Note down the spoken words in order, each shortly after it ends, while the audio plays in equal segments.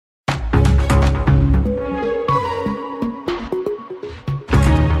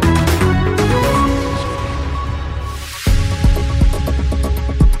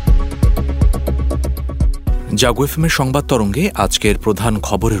জাগো এফএমের সংবাদ তরঙ্গে আজকের প্রধান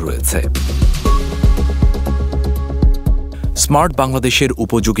খবরে রয়েছে। স্মার্ট বাংলাদেশের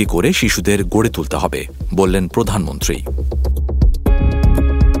উপযোগী করে শিশুদের গড়ে তুলতে হবে বললেন প্রধানমন্ত্রী।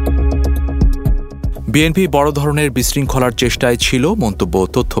 বিএনপি বড় ধরনের বিশৃঙ্খলার চেষ্টায় ছিল মন্তব্য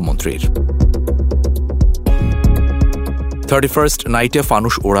তথ্যমন্ত্রীর। 31st নাইটে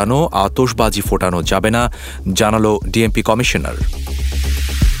ফানুস ওড়ানো, আতশবাজি ফোটানো যাবে না জানালো ডিএমপি কমিশনার।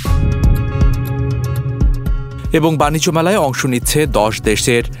 এবং বাণিজ্য মেলায় অংশ নিচ্ছে 10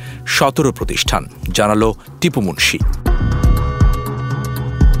 দেশের 17 প্রতিষ্ঠান জানালো টিপু মুনশি।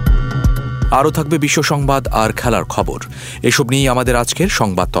 আরও থাকবে বিশ্ব সংবাদ আর খেলার খবর। এসব নিয়েই আমাদের আজকের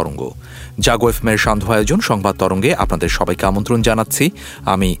সংবাদ তরঙ্গ। জাগো এফএমের সান্ধ্য আয়োজন সংবাদ তরঙ্গে আপনাদের সবাইকে আমন্ত্রণ জানাচ্ছি।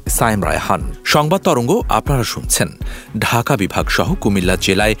 আমি সাইম রায়হান। সংবাদ তরঙ্গ আপনারা শুনছেন ঢাকা বিভাগ সহ কুমিল্লা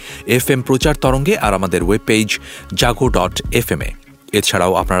জেলায় এফএম প্রচার তরঙ্গে আর আমাদের ওয়েব পেজ jago.fm এ।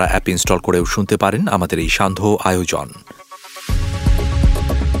 এছাড়াও আপনারা অ্যাপ ইনস্টল করেও শুনতে পারেন আমাদের এই সান্ধ্য আয়োজন।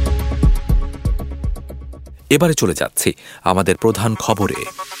 এবারে চলে যাচ্ছি আমাদের প্রধান খবরে।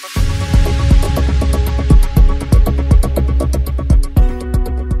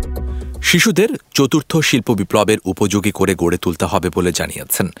 শিশুদের চতুর্থ শিল্প বিপ্লবের উপযোগী করে গড়ে তুলতে হবে বলে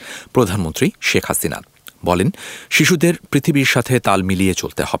জানিয়েছেন প্রধানমন্ত্রী শেখ হাসিনা। বলেন, শিশুদের পৃথিবীর সাথে তাল মিলিয়ে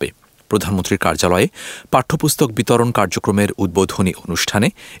চলতে হবে। প্রধানমন্ত্রীর কার্যালয়ে পাঠ্যপুস্তক বিতরণ কার্যক্রমের উদ্বোধনী অনুষ্ঠানে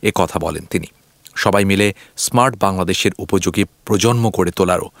এ কথা বলেন তিনি। সবাই মিলে স্মার্ট বাংলাদেশের উপযোগী প্রজন্ম গড়ে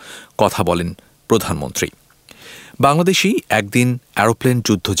তোলারও কথা বলেন প্রধানমন্ত্রী। বাংলাদেশি একদিন অ্যারোপ্লেন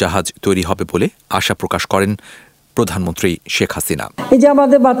যুদ্ধজাহাজ তৈরি হবে বলে আশা প্রকাশ করেন প্রধানমন্ত্রী শেখ হাসিনা। এই যে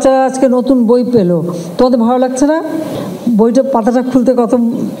আমাদের বাচ্চারা আজকে নতুন বই পেল, তোমাদের ভালো লাগছে না? বইটা পাতাটা খুলতে কত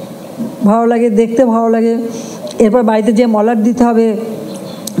ভালো লাগে, দেখতে ভালো লাগে। এরপর বাড়িতে যে মলার দিতে হবে,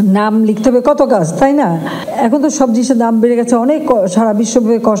 নাম লিখতে হবে, কত কাজ, তাই না? এখন তো সব জিনিসের দাম বেড়ে গেছে, অনেক সারা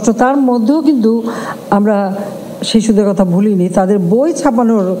বিশ্বব্যাপী কষ্ট। তার মধ্যেও কিন্তু আমরা শিশুদের কথা ভুলিনি। তাদের বই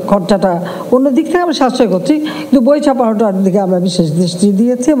ছাপানোর খরচাটা অন্য দিক থেকে আমরা সাশ্রয় করছি, কিন্তু বই ছাপানোটার দিকে আমরা বিশেষ দৃষ্টি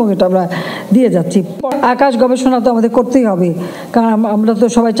দিয়েছি এবং এটা আমরা দিয়ে যাচ্ছি। আকাশ গবেষণা তো আমাদের করতেই হবে, কারণ আমরা তো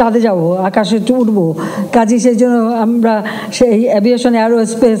সবাই চাঁদে যাব, আকাশে উঠবো। কাজে সেই জন্য আমরা সেই অ্যাভিয়েশন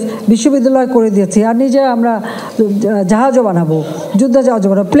অ্যারোস্পেস বিশ্ববিদ্যালয় করে দিয়েছি। আর নিজে আমরা জাহাজও বানাবো, যুদ্ধ জাহাজও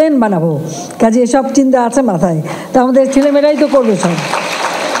বানাবো, প্লেন বানাবো। কাজে এসব চিন্তা আছে মাথায়, তা আমাদের ছেলেমেয়েরাই তো করবে সব।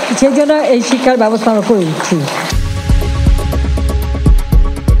 সেই জন্য এই শিক্ষার ব্যবস্থা আমরা করে দিচ্ছি।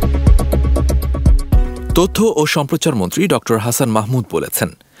 তথ্য ও সম্প্রচার মন্ত্রী ড হাসান মাহমুদ বলেছেন,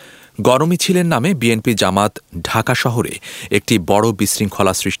 গণমিছিলের নামে বিএনপি জামাত ঢাকা শহরে একটি বড়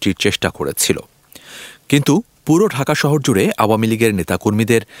বিশৃঙ্খলা সৃষ্টির চেষ্টা করেছিল, কিন্তু পুরো ঢাকা শহর জুড়ে আওয়ামী লীগের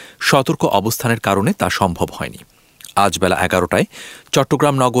নেতাকর্মীদের সতর্ক অবস্থানের কারণে তা সম্ভব হয়নি। আজ বেলা 11টায়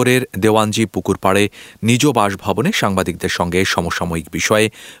চট্টগ্রাম নগরের দেওয়ানজি পুকুরপাড়ে নিজ বাসভবনে সাংবাদিকদের সঙ্গে সমসাময়িক বিষয়ে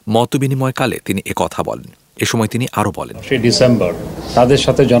মতবিনিময়কালে তিনি একথা বলেন। এ সময় তিনি আরও বলেন, ডিসেম্বর তাদের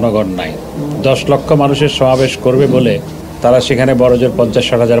সাথে জনগণ নাই, 10 লক্ষ মানুষের সমাবেশ করবে বলে তারা সেখানে বড়জোর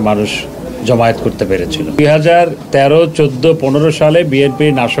 50-60 হাজার মানুষ জমায়েত করতে পেরেছিল। 2013, 14, 15 সালে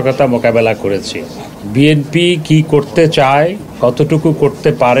বিএনপির নাশকতা মোকাবেলা করেছি। বিএনপি কি করতে চায়, কতটুকু করতে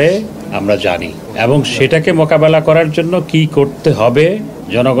পারে আমরা জানি, এবং সেটাকে মোকাবেলা করার জন্য কি করতে হবে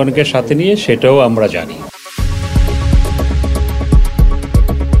জনগণকে সাথে নিয়ে সেটাও আমরা জানি।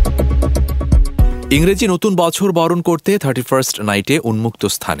 ইংরেজি নতুন বছর বরণ করতে 31st নাইটে উন্মুক্ত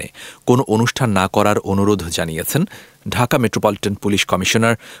স্থানে কোনো অনুষ্ঠান না করার অনুরোধ জানিয়েছেন Dhaka metropolitan police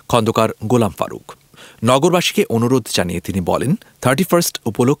commissioner Khandakar Golam Faruk. নগরবাসীকে অনুরোধ জানিয়ে তিনি বলেন, 31st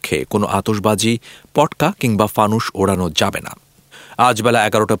উপলক্ষে কোনো আতশবাজি, পটকা কিংবা ফানুস ওড়ানো যাবে না। আজ বেলা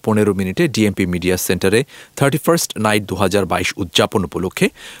 11:15 ডিএমপি মিডিয়া সেন্টারে 31st নাইট 2022 উদযাপন উপলক্ষে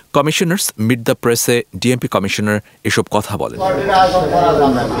commissioners meet the প্রেসে DMP commissioner এসব কথা বলেন।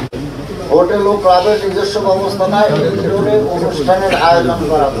 হোটেল ও ক্লাবের নিজস্ব ব্যবস্থা নাই, অনুষ্ঠানের আয়োজন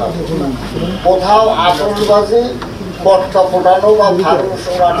করা যাবে। কোথাও আতশবাজি, পটকা ফোটানো বা ফানুস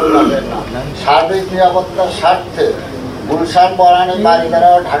ওড়ানো যাবে না। সার্বিক নিরাপত্তার স্বার্থে গুলশান, বনানী, বারিধারা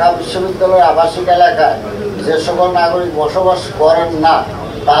ও ঢাকা বিশ্ববিদ্যালয়ের আবাসিক এলাকায় যে সকল নাগরিক বসবাস করেন না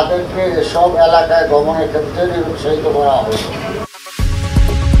তাদেরকে এসব এলাকায় গমনের ক্ষেত্রে নিরুৎসাহিত করা হবে।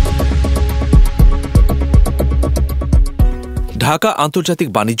 ঢাকা আন্তর্জাতিক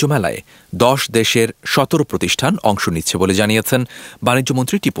বাণিজ্য মেলায় 10 দেশের 17 প্রতিষ্ঠান অংশ নিচ্ছে বলে জানিয়েছেন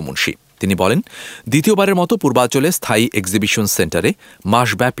বাণিজ্যমন্ত্রী টিপু মুনশি। তিনি বলেন, দ্বিতীয়বারের মতো পূর্বাঞ্চলে স্থায়ী এক্সিবিশন সেন্টারে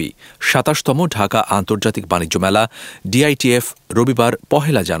মাসব্যাপী 27তম ঢাকা আন্তর্জাতিক বাণিজ্য মেলা ডিআইটিএফ রবিবার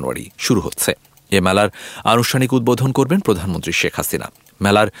 1 জানুয়ারি শুরু হচ্ছে। এ মেলার আনুষ্ঠানিক উদ্বোধন করবেন প্রধানমন্ত্রী শেখ হাসিনা।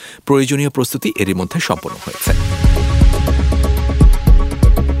 মেলার প্রয়োজনীয় প্রস্তুতি এরই মধ্যে সম্পন্ন হয়েছে।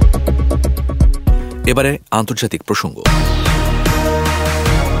 এবারে আন্তর্জাতিক প্রসঙ্গ।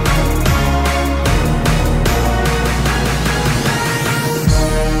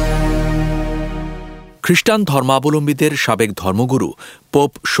 খ্রিস্টান ধর্মাবলম্বীদের সাবেক ধর্মগুরু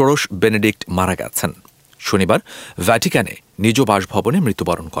পোপ ষোড়শ বেনেডিক্ট মারা গেছেন। শনিবার ভ্যাটিকানে নিজ বাসভবনে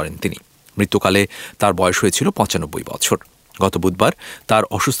মৃত্যুবরণ করেন তিনি। মৃত্যুকালে তার বয়স হয়েছিল ৯৫ বছর। গত বুধবার তার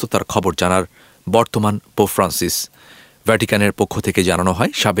অসুস্থতার খবর জানার বর্তমান পোপ ফ্রান্সিস। ভ্যাটিকানের পক্ষ থেকে জানানো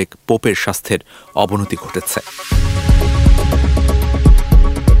হয় সাবেক পোপের স্বাস্থ্যের অবনতি ঘটেছে।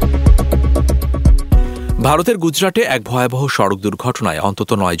 ভারতের গুজরাটে এক ভয়াবহ সড়ক দুর্ঘটনায় অন্তত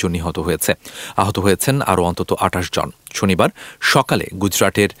 ৯ জন নিহত হয়েছে। আহত হয়েছেন আরও অন্তত ২৮ জন। শনিবার সকালে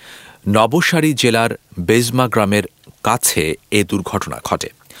গুজরাটের নবসারী জেলার বেজমা গ্রামের কাছে এ দুর্ঘটনা ঘটে।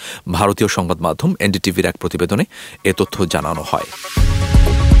 ভারতীয় সংবাদ মাধ্যম এনডিটিভির এক প্রতিবেদনে এ তথ্য জানানো হয়।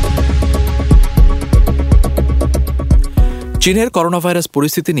 চীনের করোনাভাইরাস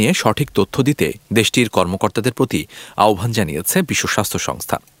পরিস্থিতি নিয়ে সঠিক তথ্য দিতে দেশটির কর্মকর্তাদের প্রতি আহ্বান জানিয়েছে বিশ্ব স্বাস্থ্য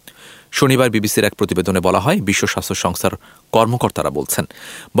সংস্থা। শনিবার বিবিসির এক প্রতিবেদনে বলা হয়, বিশ্ব স্বাস্থ্য সংস্থার কর্মকর্তারা বলছেন,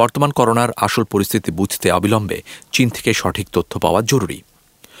 বর্তমান করোনার আসল পরিস্থিতি বুঝতে অবিলম্বে চীন থেকে সঠিক তথ্য পাওয়া জরুরি।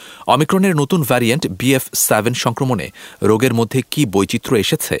 অমিক্রনের নতুন ভ্যারিয়েন্ট BF.7 সংক্রমণে রোগের মধ্যে কি বৈচিত্র্য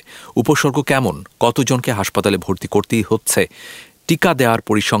এসেছে, উপসর্গ কেমন, কতজনকে হাসপাতালে ভর্তি করতেই হচ্ছে, টিকা দেওয়ার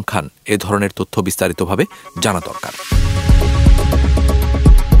পরিসংখ্যান, এ ধরনের তথ্য বিস্তারিতভাবে জানা দরকার।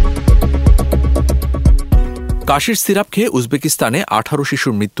 কাশির সিরাপ খেয়ে উজবেকিস্তানে ১৮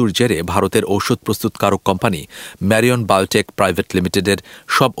 শিশুর মৃত্যুর জেরে ভারতের ঔষধ প্রস্তুতকারক কোম্পানি ম্যারিয়ন বায়োটেক প্রাইভেট লিমিটেডের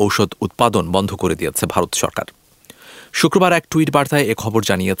সব ঔষধ উৎপাদন বন্ধ করে দিয়েছে ভারত সরকার। শুক্রবার এক টুইট বার্তায় এ খবর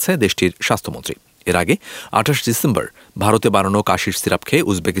জানিয়েছে দেশটির স্বাস্থ্যমন্ত্রী। এর আগে ২৮ ডিসেম্বর ভারতে বানানো কাশির সিরাপ খেয়ে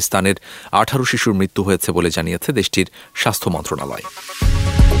উজবেকিস্তানের ১৮ শিশুর মৃত্যু হয়েছে বলে জানিয়েছে দেশটির স্বাস্থ্য মন্ত্রণালয়।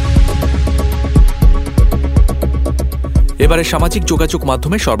 এবারে সামাজিক যোগাযোগ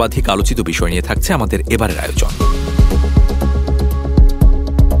মাধ্যমে সর্বাধিক আলোচিত বিষয় নিয়ে থাকছে আমাদের এবারের আয়োজন।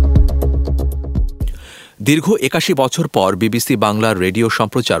 দীর্ঘ ৮১ বছর পর বিবিসি বাংলার রেডিও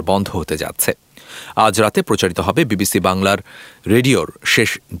সম্প্রচার বন্ধ হতে যাচ্ছে। আজ রাতে প্রচারিত হবে বিবিসি বাংলার রেডিওর শেষ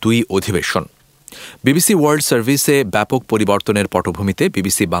 ২ অধিবেশন। বিবিসি ওয়ার্ল্ড সার্ভিসে ব্যাপক পরিবর্তনের পটভূমিতে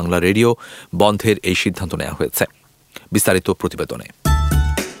বিবিসি বাংলা রেডিও বন্ধের এই সিদ্ধান্ত নেওয়া হয়েছে। বিস্তারিত প্রতিবেদনে।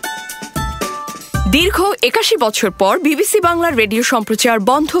 দীর্ঘ ৮১ বছর পর বিবিসি বাংলার রেডিও সম্প্রচার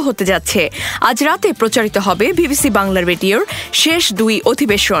বন্ধ হতে যাচ্ছে। আজ রাতে প্রচারিত হবে বিবিসি বাংলা রেডিওর শেষ ২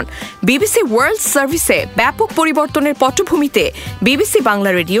 অধিবেশন। বিবিসি ওয়ার্ল্ড সার্ভিসে ব্যাপক পরিবর্তনের পটভূমিতে বিবিসি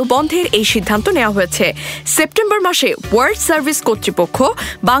বাংলা রেডিও বন্ধের এই সিদ্ধান্ত নেওয়া হয়েছে। সেপ্টেম্বর মাসে ওয়ার্ল্ড সার্ভিস কর্তৃপক্ষ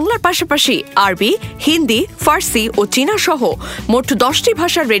বাংলার পাশাপাশি আরবি, হিন্দি, ফার্সি ও চীনা সহ মোট ১০টি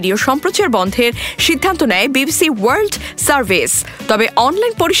ভাষার রেডিও সম্প্রচার বন্ধের সিদ্ধান্ত নেয় বিবিসি ওয়ার্ল্ড সার্ভিস। তবে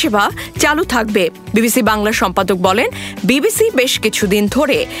অনলাইন পরিষেবা চালু থাকবে। বিবিসি বাংলার সম্পাদক বলেন, বিবিসি বেশ কিছুদিন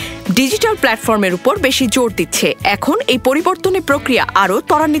ধরে ডিজিটাল প্ল্যাটফর্মের উপর বেশি জোর দিচ্ছে। এখন এই পরিবর্তনের প্রক্রিয়া আরও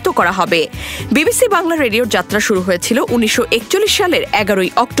ত্বরান্বিত করা হবে। বিবিসি বাংলা রেডিওর যাত্রা শুরু হয়েছিল ১৯৪১ সালের ১১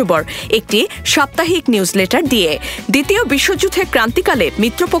 অক্টোবর একটি সাপ্তাহিক নিউজ লেটার দিয়ে। দ্বিতীয় বিশ্বযুদ্ধের ক্রান্তিকালে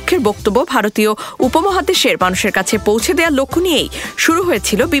মিত্রপক্ষের বক্তব্য ভারতীয় উপমহাদেশের মানুষের কাছে পৌঁছে দেওয়ার লক্ষ্য নিয়েই শুরু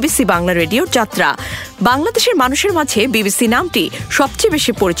হয়েছিল বিবিসি বাংলা রেডিওর যাত্রা। বাংলাদেশের মানুষের মাঝে বিবিসি নামটি সবচেয়ে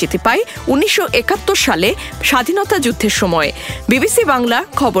বেশি পরিচিতি পায় ১৯৭১ সালে স্বাধীনতা যুদ্ধের সময়। বিবিসি বাংলা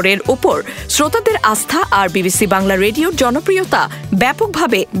খবরের ওপর শ্রোতাদের আস্থা আর বিবিসি বাংলা রেডিওর জনপ্রিয়তা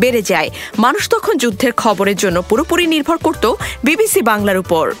ব্যাপকভাবে বেড়ে যায়। মানুষ তখন যুদ্ধের খবরের জন্য পুরোপুরি নির্ভর করত বিবিসি বাংলার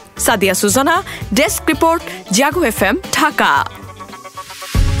উপর। Sadia Sujana, desk report, Jago FM, Dhaka.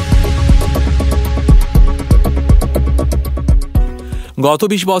 গত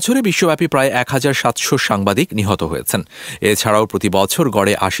 ২০ বছরে বিশ্বব্যাপী প্রায় ১৭০০ সাংবাদিক নিহত হয়েছেন। এছাড়াও প্রতি বছর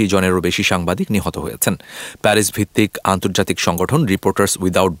গড়ে ৮০ জনেরও বেশি সাংবাদিক নিহত হয়েছেন। প্যারিস ভিত্তিক আন্তর্জাতিক সংগঠন রিপোর্টার্স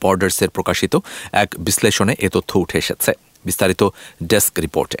উইদাউট বর্ডার্সের প্রকাশিত এক বিশ্লেষণে এ তথ্য উঠে এসেছে। বিস্তারিত ডেস্ক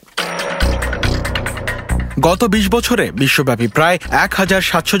রিপোর্টে। গত ২০ বছরে বিশ্বব্যাপী প্রায়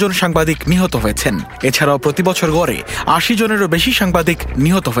 ১৭০০ জন সাংবাদিক নিহত হয়েছেন। এছাড়াও প্রতি বছর গড়ে ৮০ জনেরও বেশি সাংবাদিক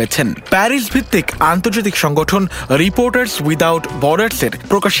নিহত হয়েছেন। প্যারিস ভিত্তিক আন্তর্জাতিক সংগঠন রিপোর্টার্স উইদাউট বর্ডার্সের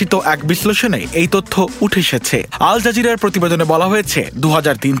প্রকাশিত এক বিশ্লেষণে এই তথ্য উঠে এসেছে। আল জাজিরার প্রতিবেদনে বলা হয়েছে,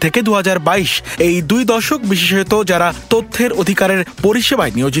 ২০০৩ থেকে ২০২২ এই ২ দশক বিশেষত যারা তথ্যের অধিকারের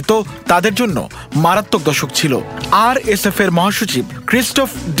পরিষেবায় নিয়োজিত তাদের জন্য মারাত্মক দশক ছিল। RSF এর মহাসচিব ক্রিস্টোফ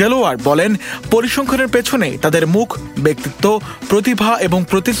ডেলোয়ার বলেন, পরিসংখ্যানের পেছনে তাদের মুখ, ব্যক্তিত্ব, প্রতিভা এবং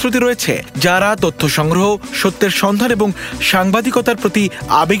প্রতিশ্রুতি রয়েছে, যারা তথ্য সংগ্রহ, সত্যের সন্ধান এবং সাংবাদিকতার প্রতি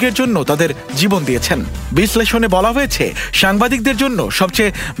আবেগের জন্য তাদের জীবন দিয়েছেন। বিশ্লেষণে বলা হয়েছে, সাংবাদিকদের জন্য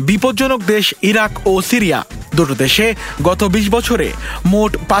সবচেয়ে বিপজ্জনক দেশ ইরাক ও সিরিয়া। দুটো দেশে গত ২০ বছরে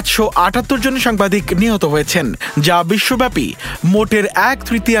মোট ৫৭৮ জন সাংবাদিক নিহত হয়েছেন, যা বিশ্বব্যাপী মোটের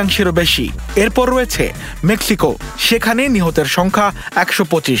 ১/৩ বেশি। এরপর রয়েছে মেক্সিকো, সেখানে নিহতের সংখ্যা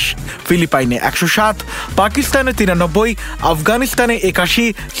 ১২৫, ফিলিপাইনে ১০৭, পাকিস্তানে ৯৩, আফগানিস্তানে ৮১,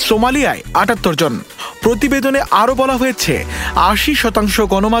 সোমালিয়ায় ৭৮ জন। প্রতিবেদনে আরও বলা হয়েছে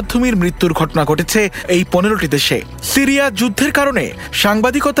 ৮০% গণমাধ্যমের মৃত্যুর ঘটনা ঘটেছে এই ১৫টি দেশে। সিরিয়া যুদ্ধের কারণে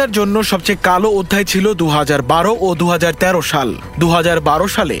সাংবাদিকতার জন্য সবচেয়ে কালো অধ্যায় ছিল ২০১২ ও ২০১৩ সাল। ২০১২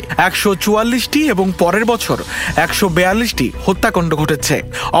 সালে ১৪৪টি এবং পরের বছর ১৪২টি হত্যাকাণ্ড ঘটেছে।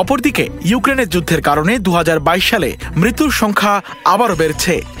 অপরদিকে ইউক্রেনের যুদ্ধের কারণে ২০২২ সালে মৃত্যুর সংখ্যা আবারও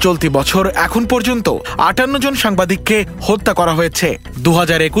বেড়েছে। চলতি বছর এখন পর্যন্ত ৫৮ জন সাংবাদিককে হত্যা করা হয়েছে।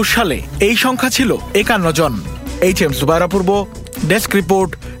 ২০২১ সালে এই সংখ্যা ছিল ৫১ জন। HM সুবাইর অপূর্ব, desk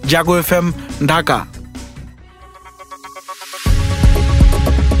report, Jago FM, Dhaka.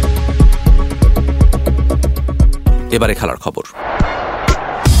 এবারে খেলার খবর।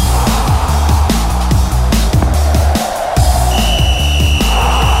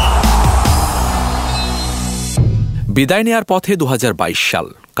 বিদায় নেয়ার পথে ২০২২ সাল।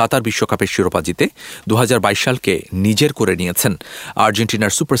 কাতার বিশ্বকাপের শিরোপা জিতে ২০২২ সালকে নিজের করে নিয়েছেন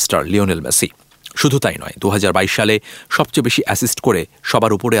আর্জেন্টিনার সুপারস্টার লিওনেল মেসি। শুধু তাই নয়, ২০২২ সালে সবচেয়ে বেশি অ্যাসিস্ট করে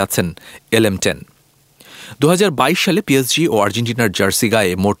সবার উপরে আছেন LM10। ২০২২ সালে পিএসজি ও আর্জেন্টিনার জার্সি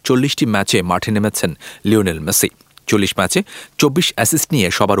গায়ে মোট ৪০টি ম্যাচে মাঠে নেমেছেন লিওনেল মেসি। ৪০ ম্যাচে ২৪ অ্যাসিস্ট নিয়ে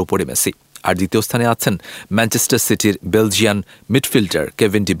সবার উপরে মেসি। আর দ্বিতীয় স্থানে আছেন ম্যানচেস্টার সিটির Belgian midfielder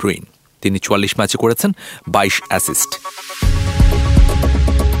Kevin De Bruyne. তিনি ৪৪ ম্যাচে করেছেন ২২ অ্যাসিস্ট।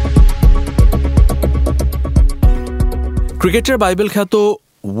 ক্রিকেটের বাইবেল খ্যাত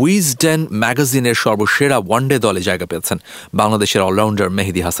উইজডেন ম্যাগাজিনের সর্বসেরা ওয়ানডে দলে জায়গা পেয়েছেন বাংলাদেশের অলরাউন্ডার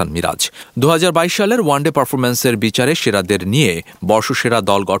মেহেদী হাসান মিরাজ। ২০২২ সালের ওয়ানডে পারফরম্যান্সের বিচারে সেরাদের নিয়ে বর্ষসেরা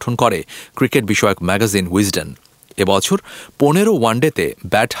দল গঠন করে ক্রিকেট বিষয়ক ম্যাগাজিন উইজডেন। এবছর ১৫ ওয়ানডেতে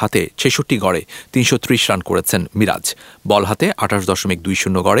ব্যাট হাতে ৬৬ গড়ে ৩৩০ রান করেছেন মিরাজ। বল হাতে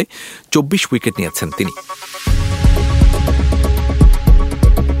 ২৮.২০ গড়ে ২৪ উইকেট নিয়েছেন তিনি।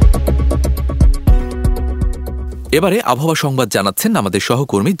 এবারে আবহাওয়া সংবাদ জানাচ্ছেন আমাদের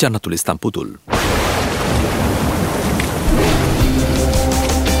সহকর্মী জান্নাতুল ইসলাম পুতুল।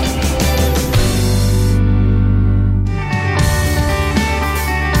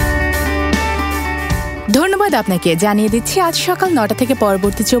 ধন্যবাদ আপনাকে। জানিয়ে দিচ্ছি আজ সকাল ৯টা থেকে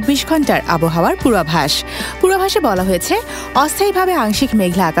পরবর্তী ২৪ ঘন্টার আবহাওয়ার পূর্বাভাস। পূর্বাভাসে বলা হয়েছে অস্থায়ীভাবে আংশিক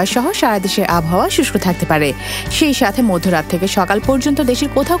মেঘলা আকাশ সহ সারা দেশের আবহাওয়া শুষ্ক থাকতে পারে। সেই সাথে মধ্যরাত থেকে সকাল পর্যন্ত দেশের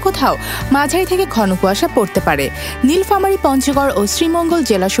কোথাও কোথাও মাঝারি থেকে ঘন কুয়াশা পড়তে পারে। নীলফামারী, পঞ্চগড় ও শ্রীমঙ্গল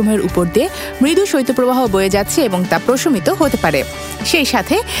জেলাসমূহের উপর দিয়ে মৃদু শৈত্যপ্রবাহ বয়ে যাচ্ছে এবং তা প্রশমিত হতে পারে। সেই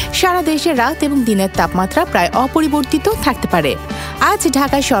সাথে সারা দেশে রাত এবং দিনের তাপমাত্রা প্রায় অপরিবর্তিত থাকতে পারে। আজ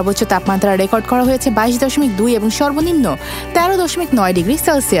ঢাকায় সর্বোচ্চ তাপমাত্রা রেকর্ড করা হয়েছে ২২.২ এবং সর্বনিম্ন ১৩.৯ ডিগ্রি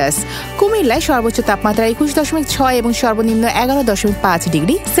সেলসিয়াস। কুমিল্লায় সর্বোচ্চ তাপমাত্রা ২১.৬ এবং সর্বনিম্ন ১১.৫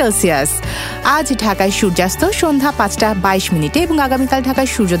 ডিগ্রি সেলসিয়াস। আজ ঢাকায় সূর্যাস্ত সন্ধ্যা ৫টা ২২ এবং আগামীকাল ঢাকায়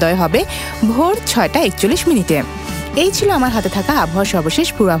সূর্যোদয় হবে ভোর ৬টা ৪১। এই ছিল আমার হাতে থাকা আবহাওয়া সর্বশেষ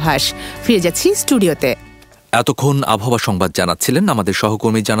পূর্বাভাস। ফিরে যাচ্ছি স্টুডিওতে। এতক্ষণ আবহাওয়া সংবাদ জানাচ্ছিলেন আমাদের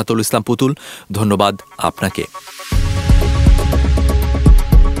সহকর্মী জান্নাতুল ইসলাম পুতুল। ধন্যবাদ আপনাকে।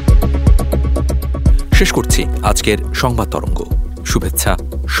 শেষ করছি আজকের সংবাদ তরঙ্গ। শুভেচ্ছা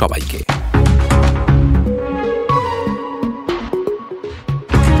সবাইকে।